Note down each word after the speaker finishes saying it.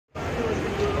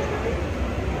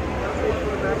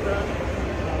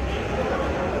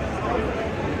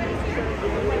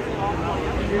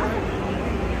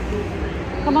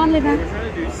Come on, Lena. We're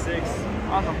trying to do 6.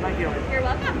 Awesome, thank you. You're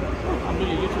welcome. I'm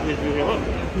doing a YouTube review here. Look,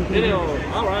 video.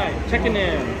 All right, checking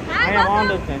in. I am on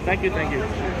the thing. Thank you, thank you.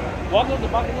 Welcome to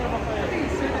Bacchanal Buffet.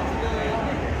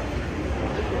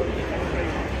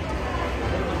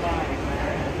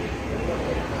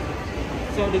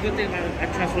 So the good thing, I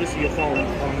transfer this to your phone.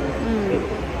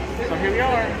 So here we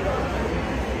are.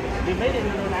 We made it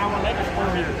an hour later for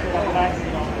me to pick up the bags,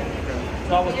 you know.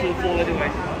 So I was too full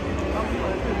anyway.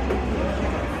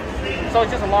 So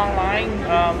it's just a long line.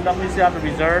 That means you have to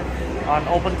reserve on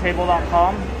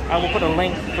OpenTable.com. I will put a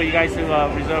link for you guys to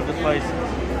reserve this place.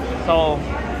 So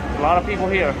a lot of people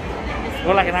here.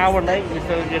 We're like an hour late. We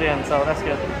still get in, so that's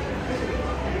good.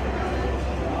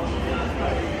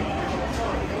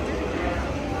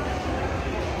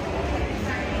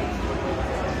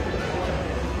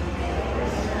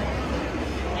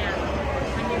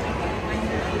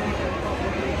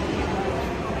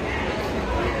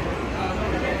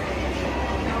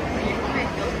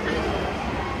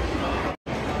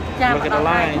 Look at the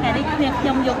line. Ngày đi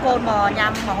nhom vô côn bò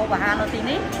nhằm mà hộp Hà Nội tí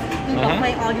ní. Cứ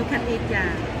buffet all you can eat chà.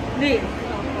 Đi.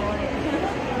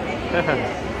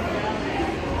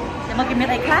 Mà cái miếng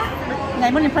này khác.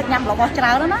 Ngày mới phải nhằm lẩu bò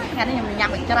trào đó. Ngày này mình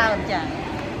nhằm trào làm chà.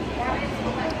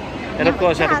 And of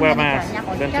course, I have to wear a mask.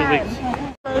 Then 2 weeks.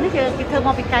 Nó chơi cái thơm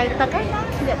mò bị cay tật ấy đó.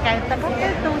 Để cay tật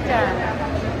cái tu chà.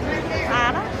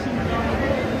 À đó.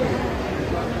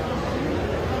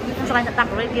 Selain tak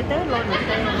boleh kita load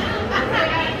kita.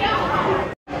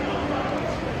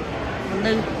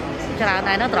 Nâng trà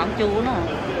này nó trộn chu nó.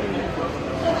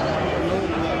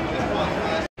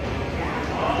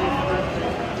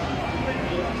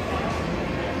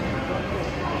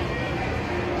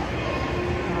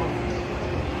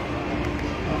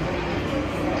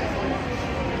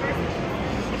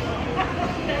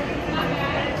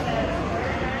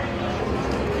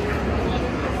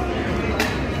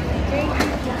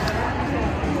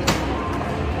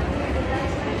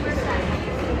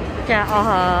 Chà,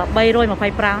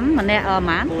 325 mà nè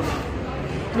mán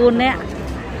 4 nè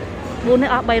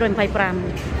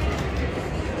 325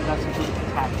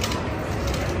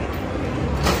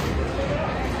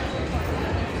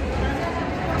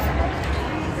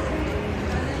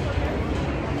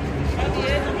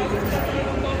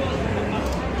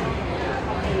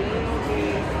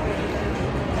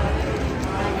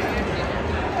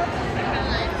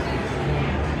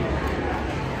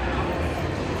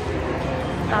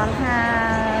 tao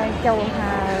ha châu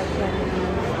ha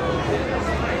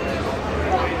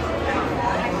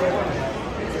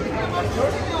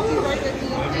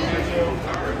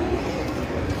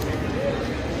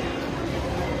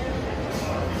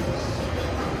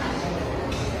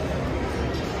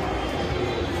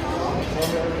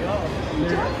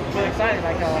So excited,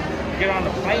 like get on the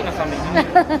plane or something.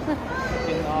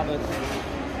 Getting all this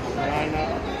line up.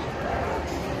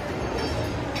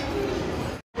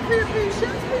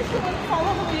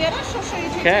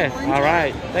 Okay, all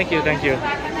right. Thank you, thank you.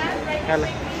 Hello.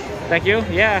 Thank you.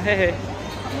 Yeah, hey, hey.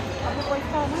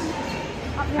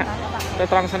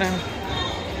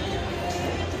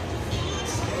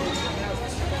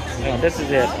 Oh, this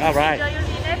is it. All right.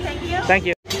 Thank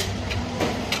you.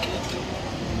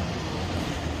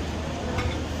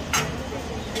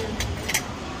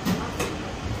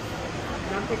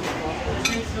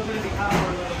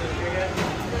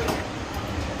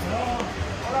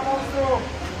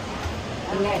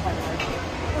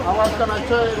 I was gonna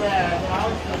show you the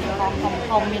house.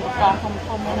 không miền con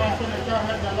không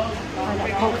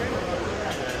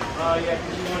Yeah,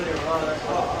 you wonder. That's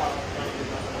all.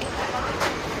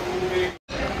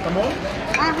 Come on.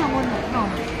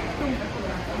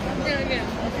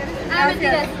 Ah,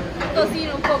 mentiras.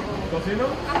 Tocino un poco. ¿Tocino?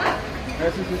 Ajá.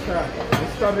 Ese sí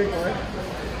está rico, ¿eh?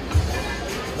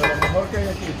 De lo mejor que hay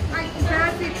aquí. Ay,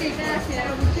 gracias, gracias.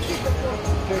 Un chiquito.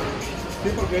 Sí,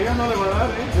 porque ella no le va a dar,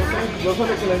 ¿eh? Yo soy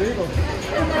el que le digo.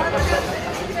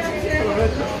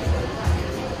 Aprovecho.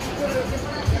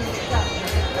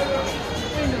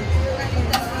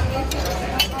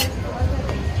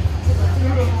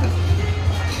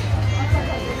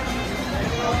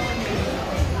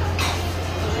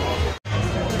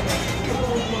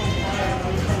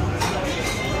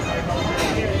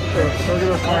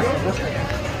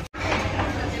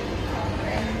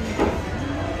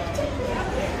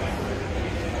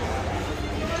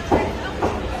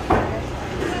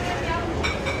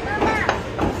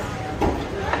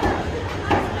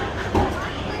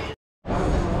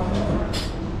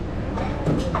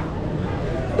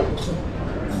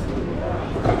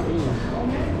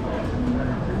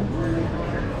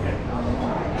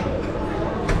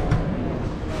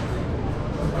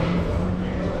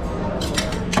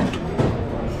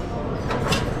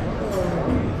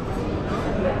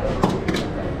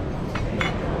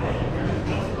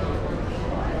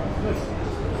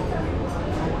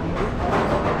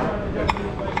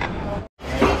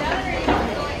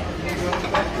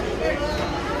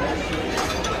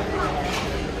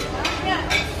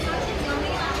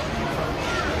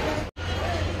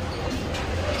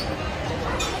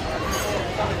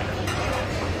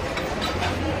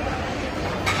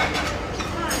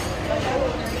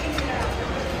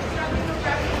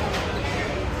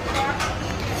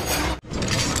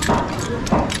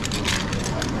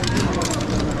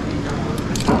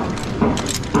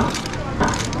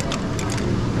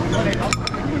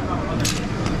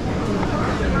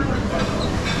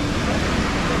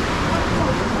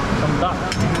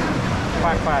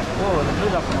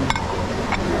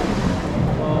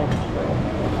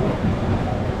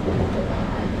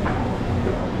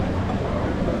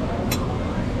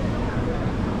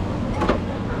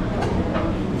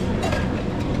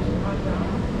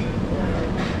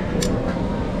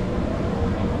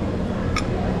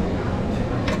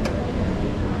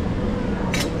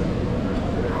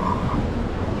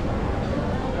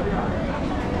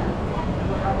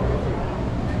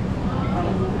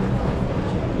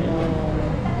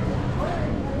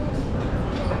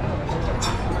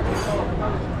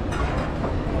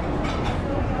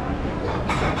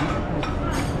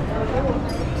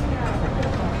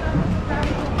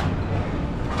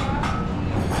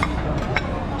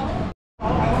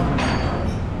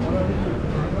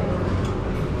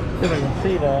 See if I can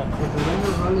see that.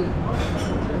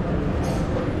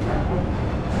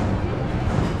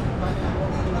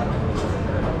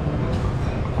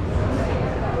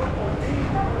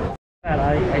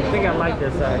 I think I like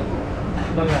this side.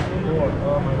 Look at that.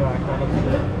 Oh my god, that looks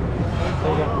good.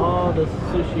 They got all the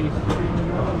sushi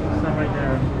stuff right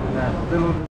there. That.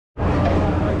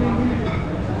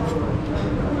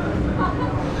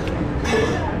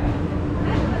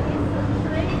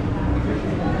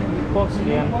 Pork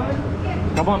skin.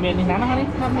 Có bò miền thì ngắn nó đi.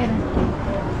 Bò miền.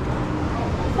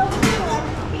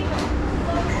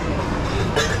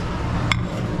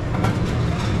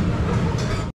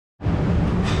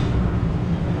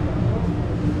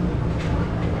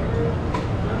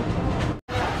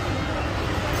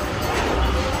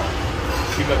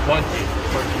 Keep it crunchy.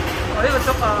 Ở đây là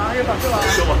chốc à, đây là chốc à.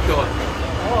 Chua.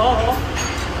 Ồ.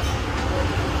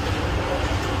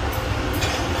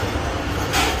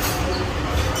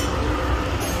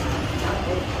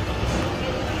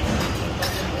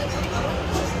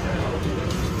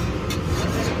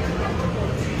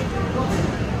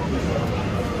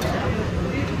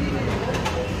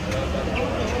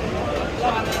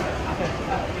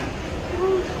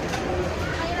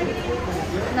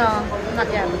 No, not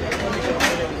yet.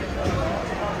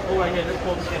 Oh, right here, this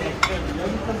pork skin looks good.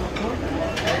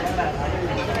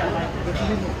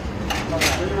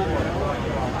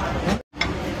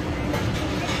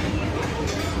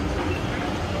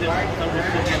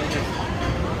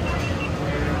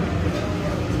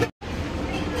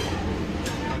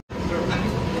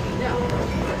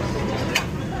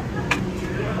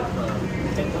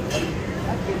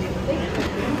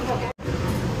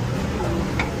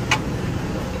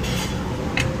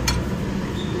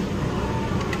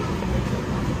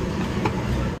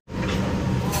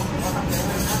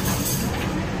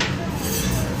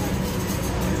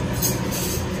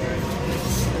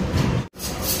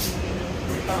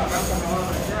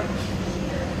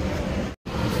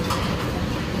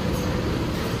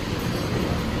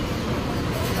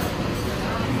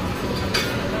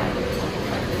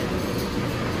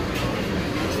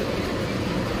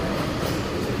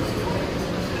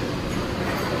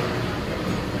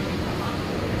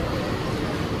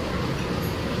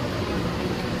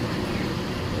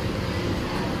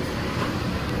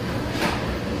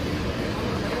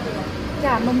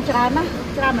 Chả nông tràn á,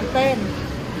 tràn mình tên.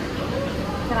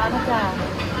 Tràn nó chả.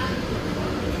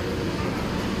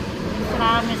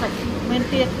 Tràn mình sạch, mình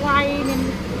tiệt quay,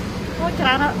 mình có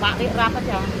tràn nó bạn đi ra hết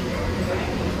chả.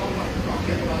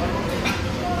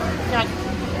 Chả,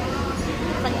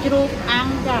 sạch chụp ăn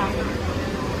chả,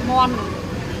 ngon.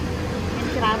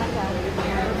 Mình tràn nó chả.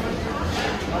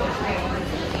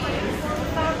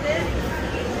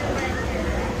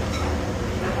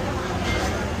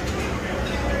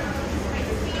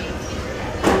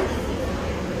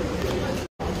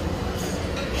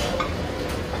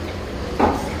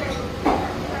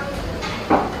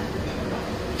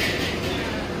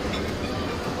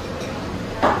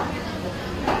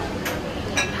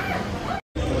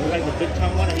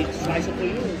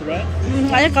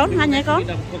 Hai con, hai con.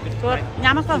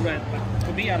 Nhắm nó con.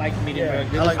 For me, I like medium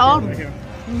rare. Oh,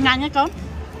 nhanh con.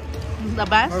 The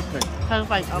best.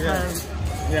 Perfect. Okay.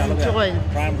 Yeah, look at Enjoy.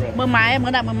 that. Prime rib. Mưa mái,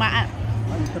 mưa đậm mưa mã.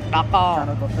 Đỏ cò.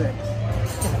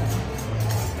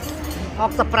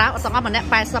 Học sập ráo, xong rồi mình nè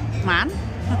 80 mán.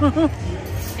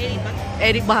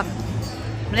 80 bucks.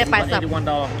 Mình nè 80.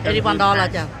 $81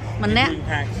 chà. Mình nè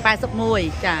 81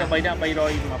 chà. Cho bay đó bay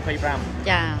rồi mà pay ram.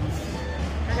 Chà.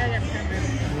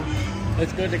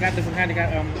 It's good. They got different kind.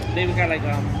 They got like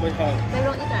what do you call it? They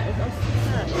don't eat that. It's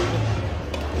also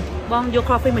Bon, vô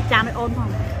coffee mà chạm với ôn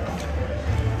không?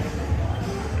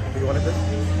 You wanted this?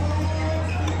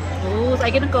 Sao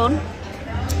cái nó con?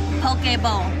 poke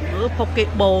bowl. Poke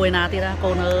bowl nè thì ra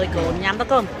con ơi, con nhắm đó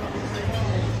con.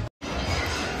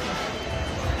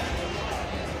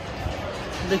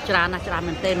 Được trà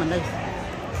mình tên mình đây.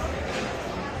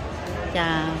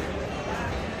 Chà.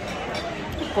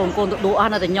 Con tụi đũa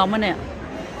ăn là từ nhóm nè.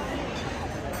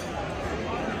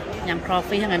 Nhằm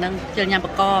crawfish hay năng chơi nhằm bạc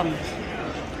con.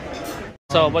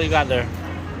 So what do you got there?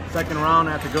 Second round,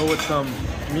 I have to go with some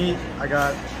meat. I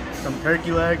got some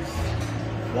turkey legs,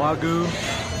 wagyu,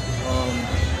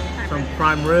 some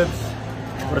prime ribs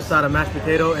with a side of mashed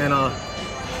potato and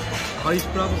how do you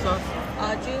spell the sauce?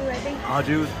 Ju, I think.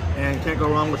 Au, and can't go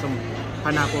wrong with some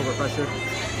pineapple refresher.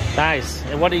 Nice.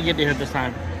 And what did you get here this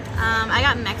time? I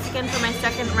got Mexican for my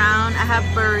second round. I have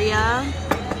birria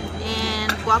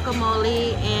and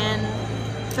guacamole and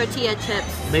tortilla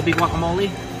chips. Baby guacamole?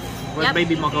 What Yep.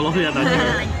 baby guacamole?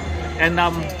 And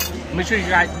make sure you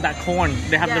got that corn.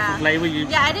 They have different flavor.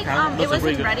 Yeah, I didn't. It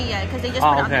wasn't ready yet because they just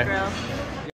put it on the grill.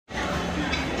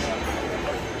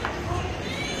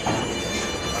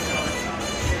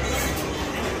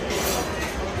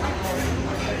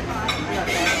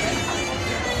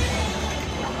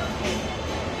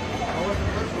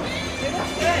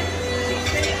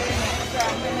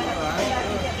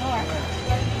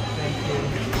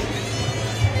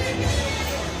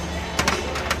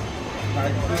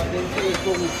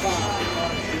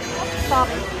 Stop.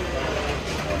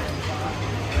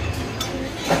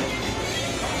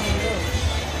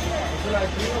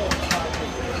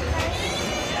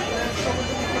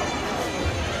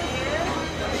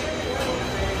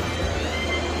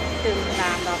 Từ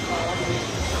làm đó có.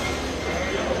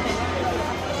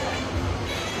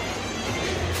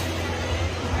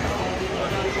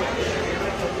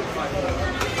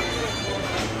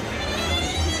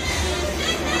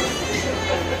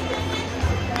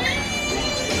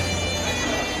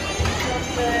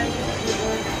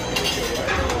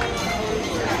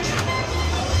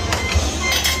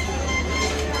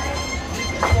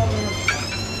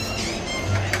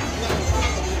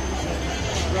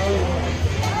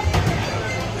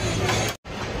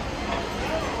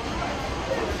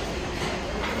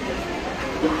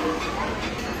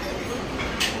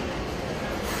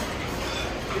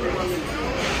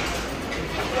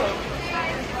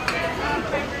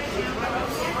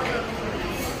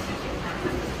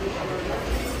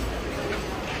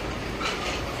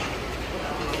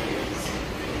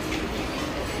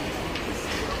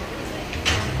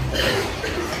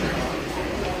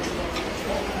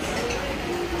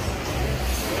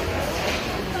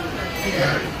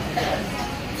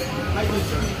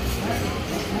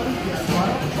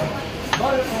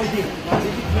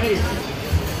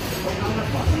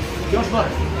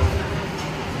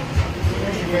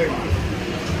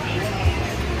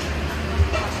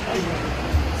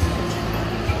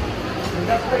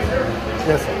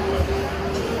 Yes, sir.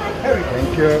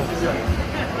 Thank you.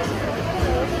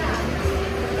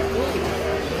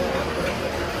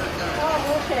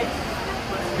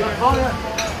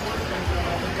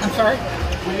 I'm sorry?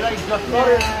 Would you like just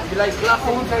butter? You like glass?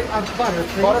 I want butter,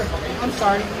 please. Butter? I'm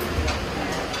sorry.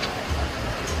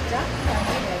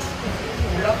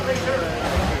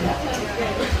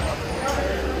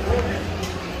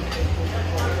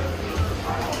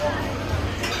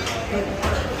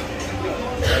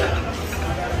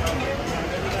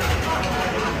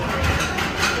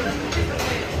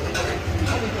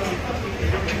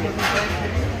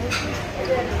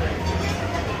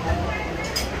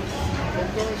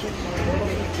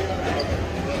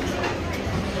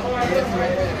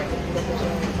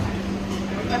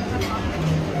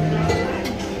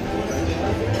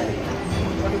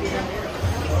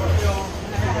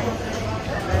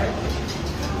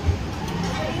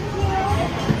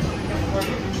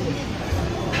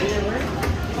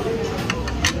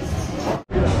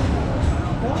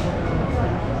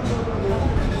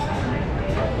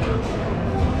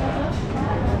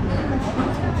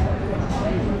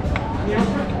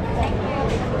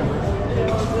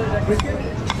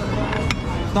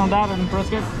 Stand out and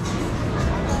brisket.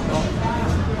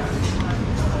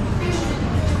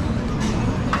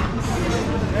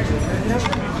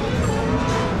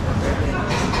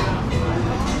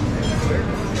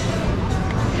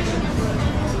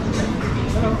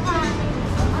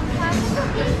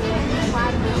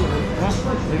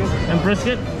 And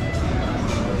brisket.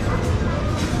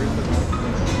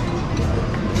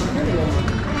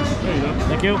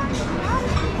 Thank you.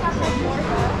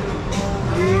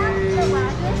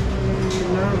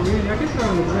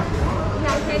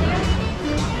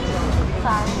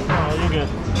 Oh, you're good.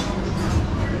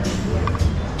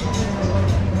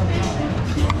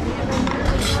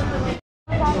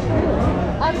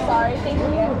 I'm sorry, thank you.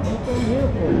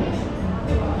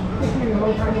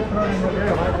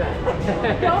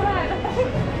 Go ahead.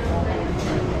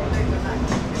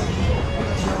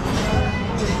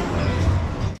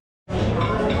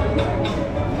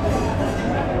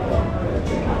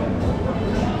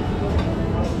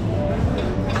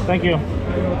 Thank you.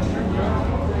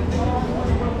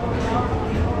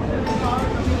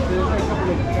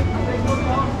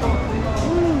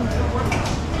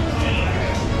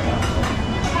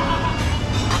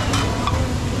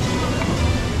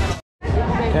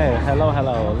 Okay, hello.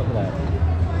 Look at that.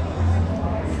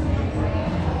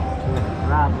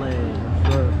 Lovely.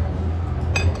 Good.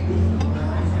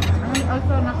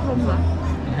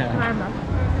 Yeah.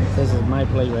 This is my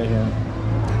plate right here.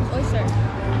 Oyster.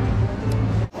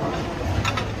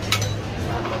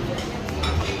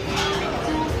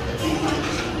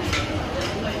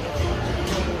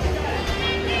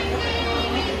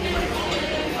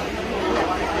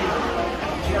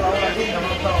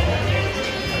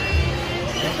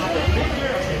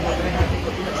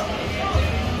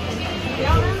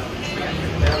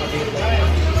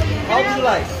 How would you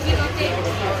like?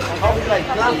 How would you like?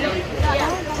 Glass?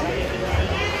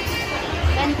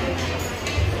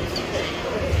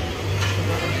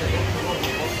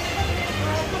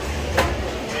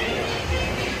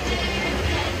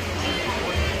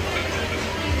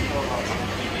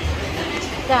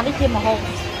 Chà đi chim mà hộp.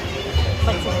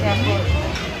 Bạch sụp kèm rồi.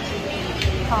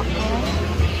 Thọt nữa.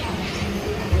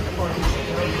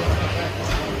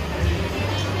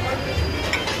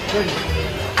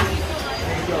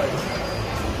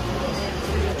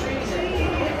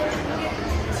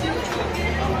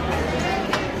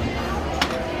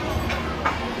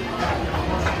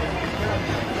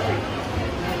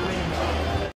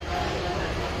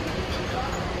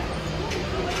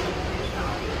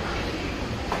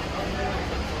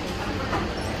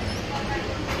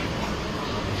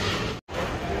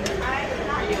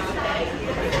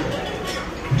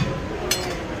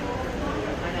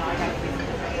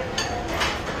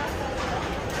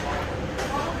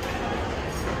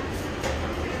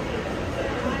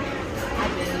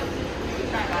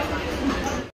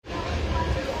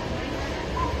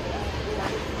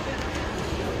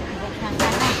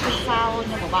 Sao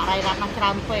nhưng mà bạn này đặt nó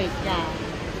tràn phê chà.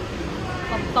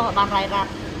 Không to bạn này đặt.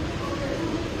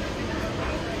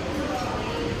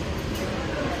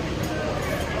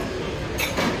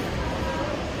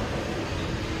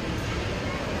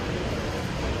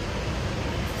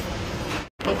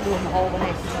 Cái buồn ô bên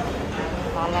này.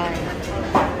 Có lại.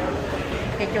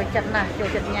 Cái chỗ chân nè, chỗ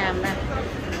chân nhàm nè.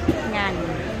 Nhàn.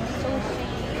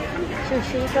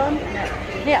 Sushi con.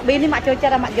 Nè, bên đi mà chỗ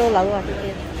chân là bạn vô lỡ rồi.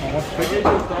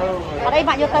 Ở đây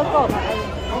bạn vô tao cột.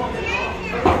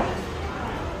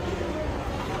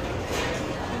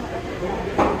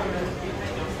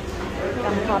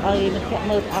 Cầm cột ơi, mình kẹt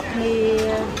mượt ọc mi.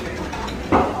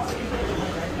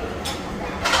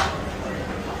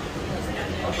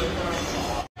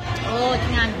 Ồ,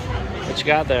 nhanh. What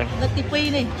you got there? Lật tivi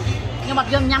này. Nhưng mà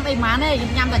dân nhắm đây má này,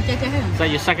 nhắm lần chơi. Is that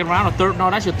your second round or third? No,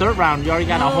 that's your third round. You already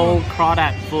got a whole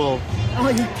crawdad full.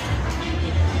 Ôi.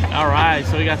 Alright,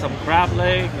 so we got some crab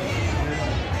leg.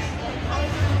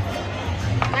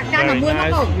 Very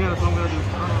nice.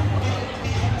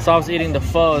 So I was eating the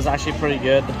pho. It's actually pretty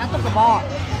good. Nó tốt cái bò.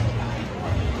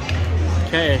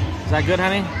 Okay, is that good,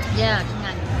 honey? Yeah,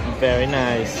 nhanh. Very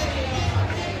nice.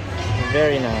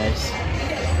 Very nice.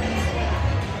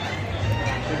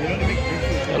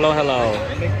 Hello.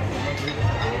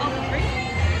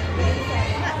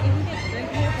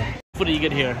 What do you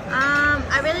get here?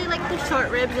 I really like the short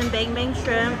ribs and bang bang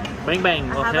shrimp. Bang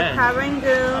bang, I have okay. a crab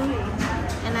rangoon,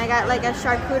 and I got like a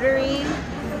charcuterie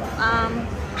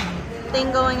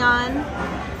thing going on,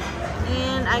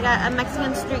 and I got a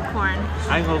Mexican street corn.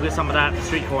 I can go get some of that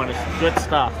street corn. It's good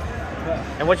stuff.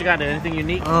 And what you got there? Anything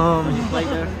unique? Like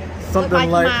there? Something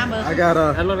like I got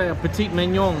That a look like a petite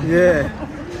mignon. yeah,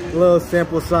 little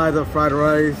sample size of fried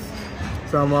rice,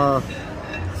 some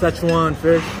Szechuan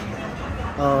fish,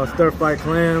 stir-fried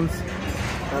clams,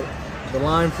 the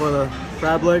lime for the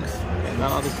crab legs.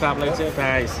 Got all these crab legs here.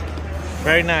 Nice.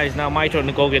 Very nice. Now my turn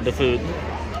to go get the food.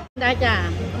 Đây chà,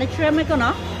 nó shrimp mấy con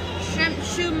nó. Shrimp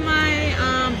shumai.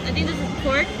 I think this is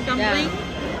pork dumpling.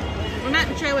 I'm not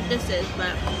sure what this is,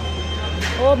 but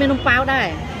Ô, bên nông pao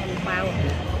đây. Nông pao.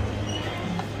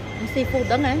 Seafood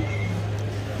đó này.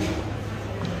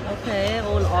 Ok,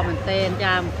 ô lọ mình tên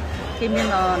chà. Khi mình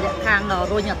hàng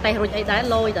rồi nhà tè rồi ấy đá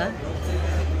lôi đó.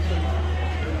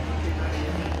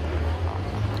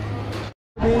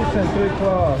 Fish and 3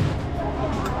 claws.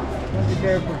 Don't be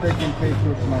careful taking fish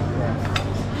with my friend.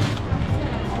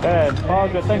 Good. All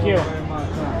good. Thank you. Very much.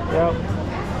 Yep.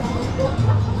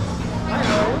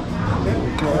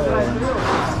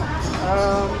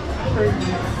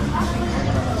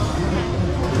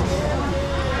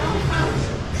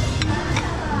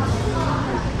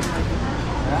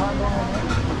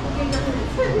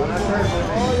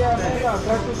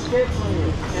 Turtle steak for you.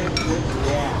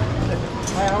 Yeah.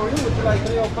 Hi, how are you? Would you like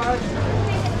 305?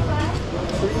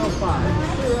 305.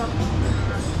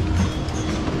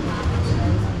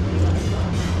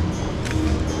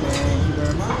 Thank you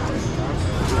very much.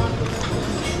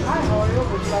 Hi, how are you?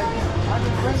 Would you like? I'm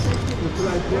in French. Would you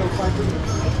like 305?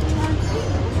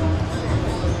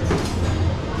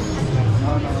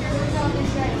 No, no.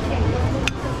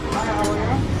 Hi, how are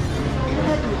you?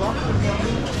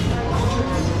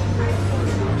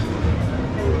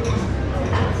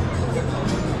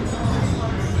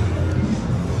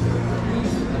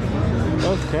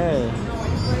 Okay.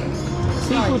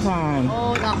 Seafood time.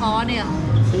 Ô, đó khó nè.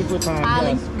 Seafood time. À,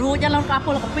 Yes. rùa cho lòng cặp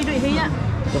là có phi đuổi hi á.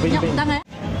 Nhọc tăng ấy.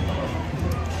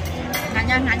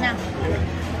 Ngã nha.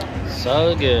 So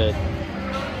good.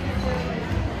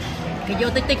 Cái vô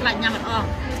tích lại nhằm ở.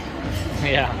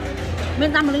 Yeah.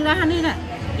 Bên tam linh ra hắn đi nè.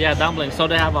 Yeah, dumplings. So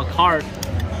they have a cart.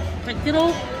 Sạch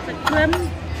chru, sạch shrimp.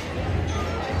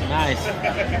 Nice.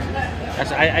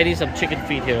 I need some chicken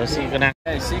feet here. Let's see. Gonna.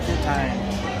 Hey, seafood time.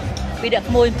 Vì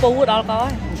được mùi pú đó có.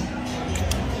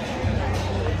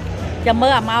 Chà mơ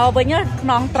à màu với nhá,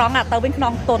 nón tròn à tao bên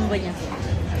nón tôn với nhá.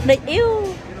 Để yêu.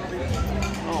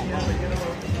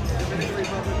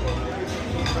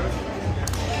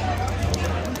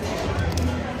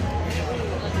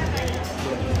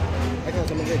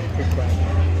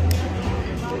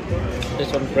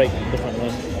 This one break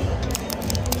differently.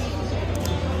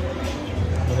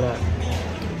 Look at that.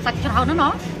 Sạch trào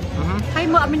nó. Hay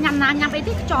mơ mình nhằm ấy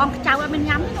thì tròn chào mình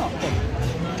nhắm nó.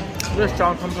 This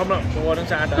John, come up. The water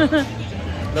inside.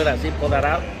 Look at that. See, pull that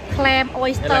out. Clam, And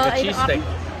oyster, like a cheese stick.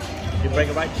 You break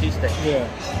it right, cheese stick. Yeah.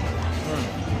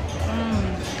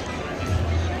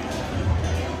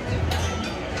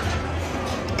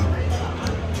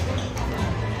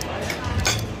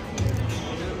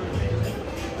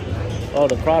 Oh,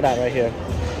 the crawdad right here.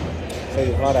 Show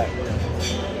you crawdad.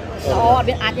 Ồ,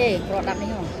 biết ăn gì, rồi đặt đi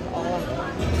không? Ồ.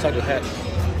 Suck your head.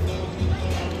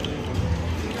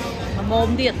 Mà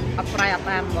mồm điệt, ập rai ập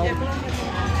am mồm.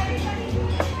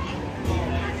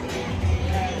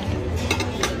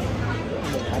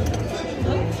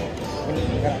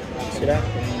 See that?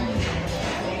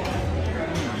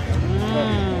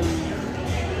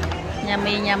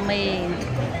 Yummy.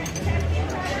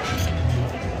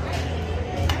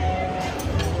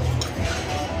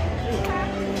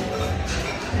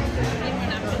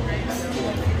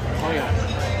 Oh yeah.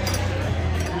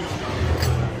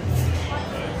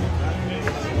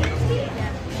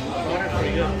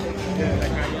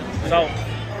 So,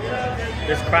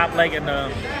 this crab leg and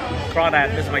the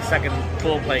crawdad, this is my second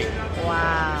full plate.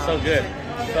 Wow. So good.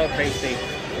 So tasty.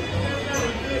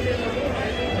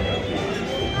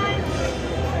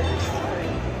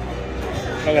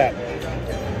 Look at that.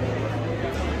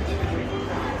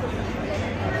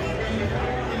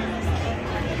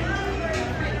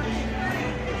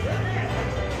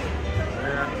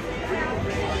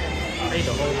 I ate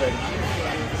the whole thing.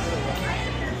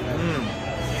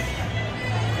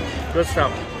 Good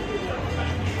stuff.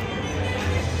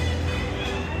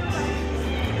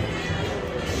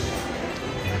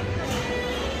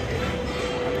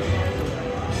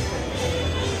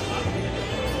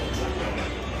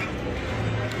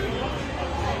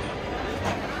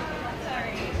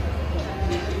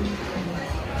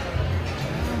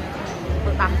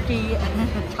 Tắm chi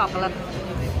chocolate.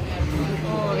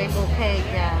 Oh, rainbow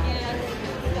cake, yeah.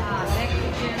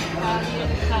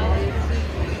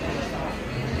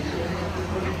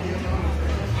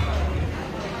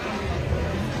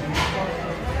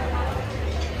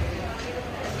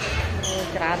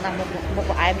ច្រើនណាស់មុខ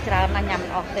ផ្អែមច្រើនណាស់ញ៉ាំ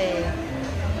អស់ទេ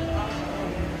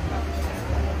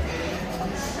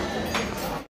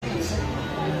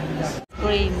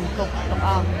cream គ្រប់ទាំងអ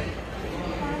ស់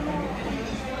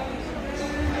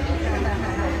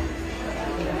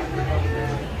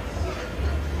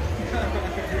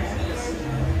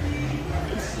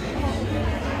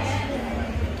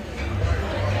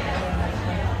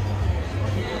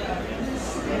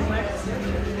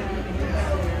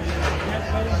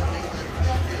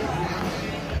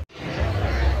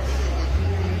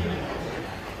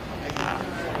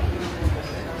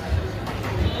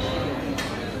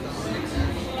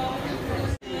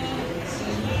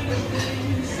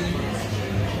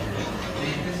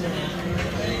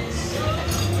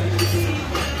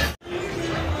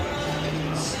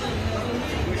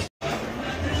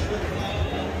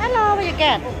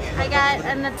I got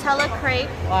a Nutella crepe.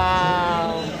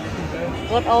 Wow.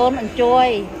 Good on,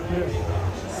 enjoy.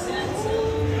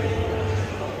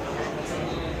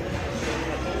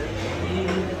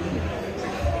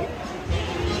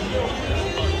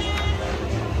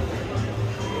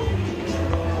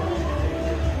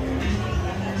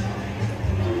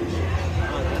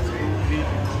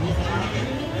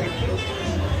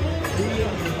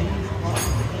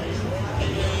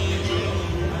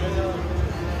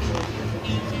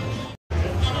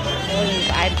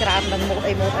 em tràn lần một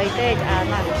ấy thế à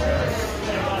nè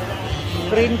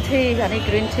green tea là này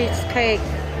green tea cake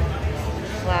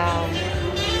wow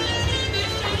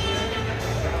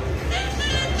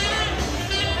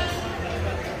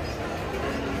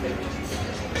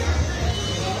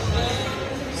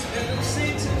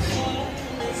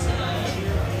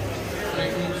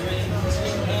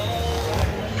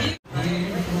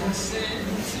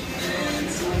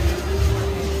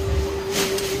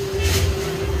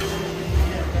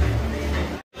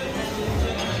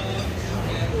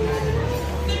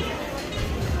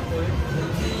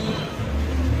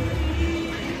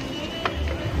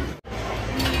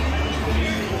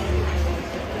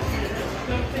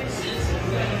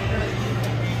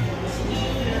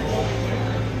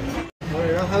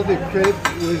Have the crepe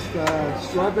with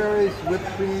strawberries, whipped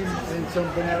cream, and some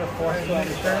banana foster on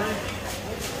the side.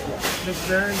 Mixed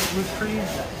berries, whipped cream,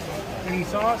 any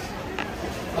sauce?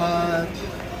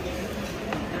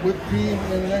 Whipped cream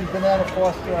and then banana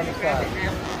foster on the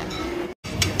side.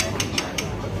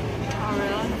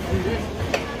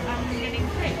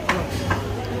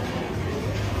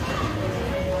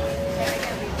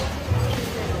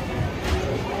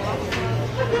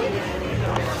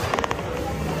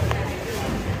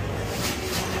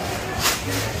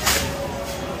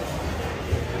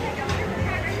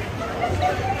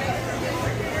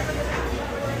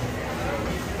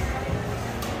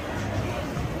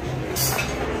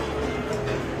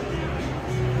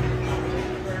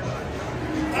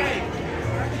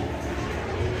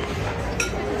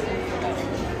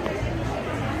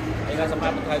 Some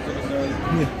appetizer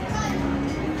dessert.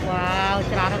 wow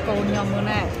tràn cô nhom nữa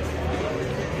nè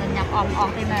nhập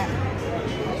ong thế nè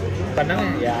Bánh đó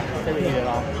dạ, cái gì vậy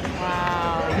đó.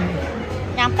 wow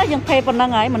nhắm tới dân phê phần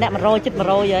năng ấy mà nè mà rồi chích mà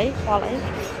rồi vậy qua lại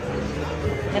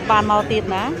nên bàn màu tiền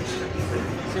ná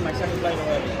See my second plate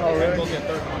already. Oh, really? Go get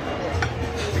third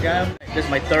one. Again, this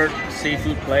is my third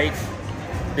seafood plate.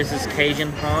 This is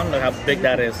Cajun prawn. Look how big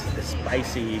that is. It's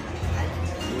spicy.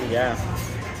 Ooh, yeah.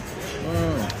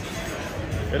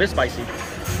 It is spicy.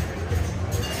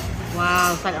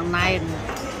 wow sạch ông này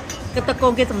cái tơ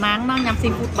cô kia tầm nắng nó nhắm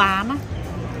seafood bán á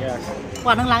Yes.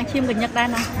 quả năng láng chim gần nhất đây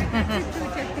nè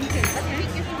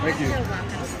Thank you.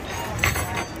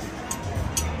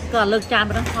 cờ lực tràn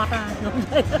mà nó hot à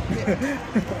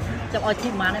chụp oi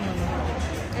chim má này mình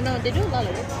I know they do a lot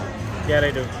of it. Yeah,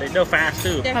 they do. They're fast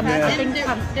too. They're,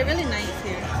 Yeah. they're really nice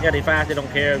here. Yeah, they fast. They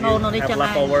don't care if No, you no, they have just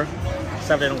leftover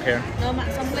stuff. They don't care. No,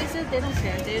 some places they don't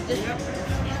care. They just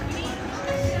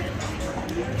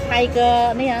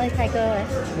tiger này là tiger ấy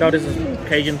No, this is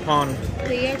Cajun prawn.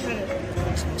 clear kind of.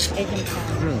 Asian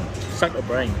town. Suck a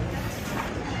brain.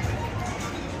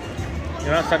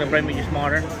 You know, suck a brain make you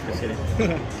smarter. Just kidding.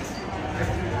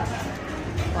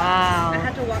 wow I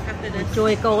had to walk after this.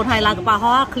 chui cô hay là cái bà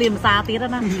hoa clean xa tí đó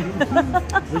nè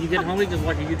When you get hungry, just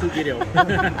watch a YouTube video.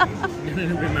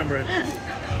 Remember it.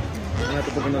 I have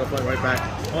to book another flight right back.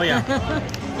 Oh yeah.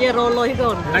 yeah roll lôi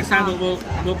gồn Next time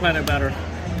we'll plan it better.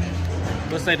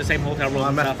 We'll stay at the same hotel room. I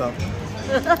and messed stuff.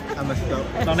 up. I messed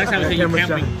up. So next time we'll take you Camera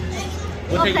camping.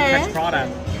 We'll take you Okay. catch Prada.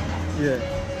 Yeah.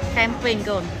 camping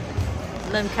gồn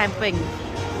lên camping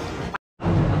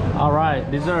All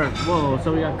right, dessert. Whoa,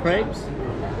 so we got crepes.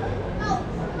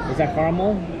 Is that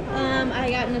caramel?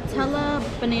 I got Nutella,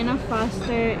 banana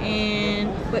foster, and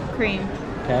whipped cream.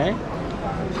 Okay.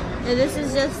 And this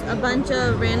is just a bunch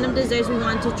of random desserts we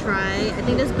want to try. I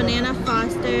think there's banana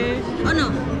foster. Oh no,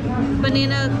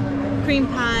 banana cream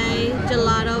pie,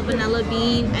 gelato, vanilla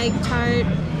bean, egg tart,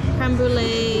 creme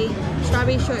brulee,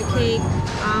 strawberry shortcake,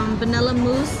 vanilla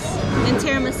mousse, and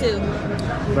tiramisu.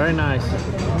 Very nice.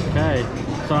 Okay.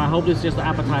 So I hope this is just an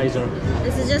appetizer.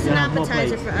 This is just You an have more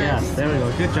appetizer plates. for us. Yes, there we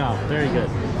go. Good job. Very good.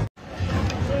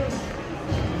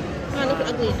 Oh, look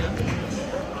ugly now.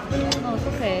 oh it's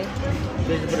okay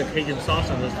Then you put a Cajun sauce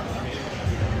on this.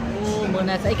 bữa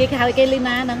nay sẽ cái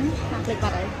lina nắng ăn lịch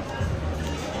bát ấy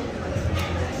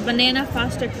Banana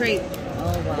foster crepe.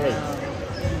 oh wow Great.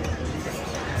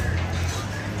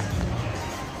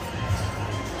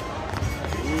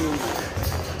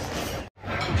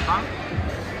 Huh?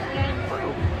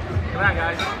 Come on,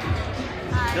 guys.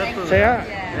 Good food. Say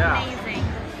Yeah. Amazing.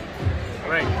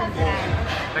 Great.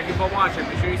 Thank you for watching.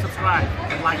 Make sure you subscribe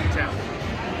and like the channel.